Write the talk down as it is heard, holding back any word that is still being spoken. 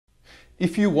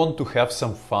If you want to have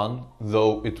some fun,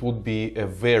 though it would be a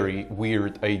very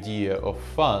weird idea of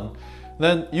fun,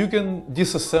 then you can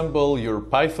disassemble your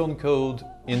Python code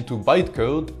into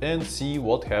bytecode and see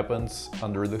what happens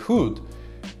under the hood,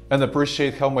 and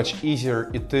appreciate how much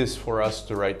easier it is for us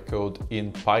to write code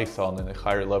in Python in a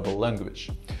higher level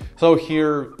language. So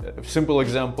here, a simple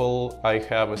example, I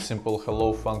have a simple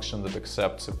hello function that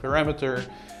accepts a parameter,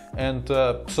 and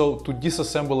so to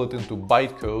disassemble it into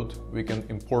bytecode, we can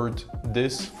import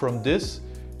this from this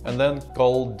and then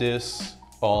call this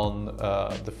on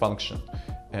the function.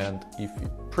 And if you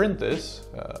print this,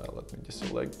 let me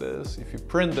deselect this, if you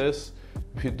print this,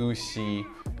 we do see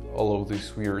all of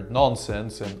this weird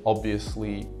nonsense, and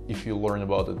obviously if you learn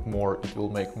about it more, it will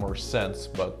make more sense,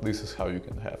 but this is how you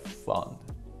can have fun.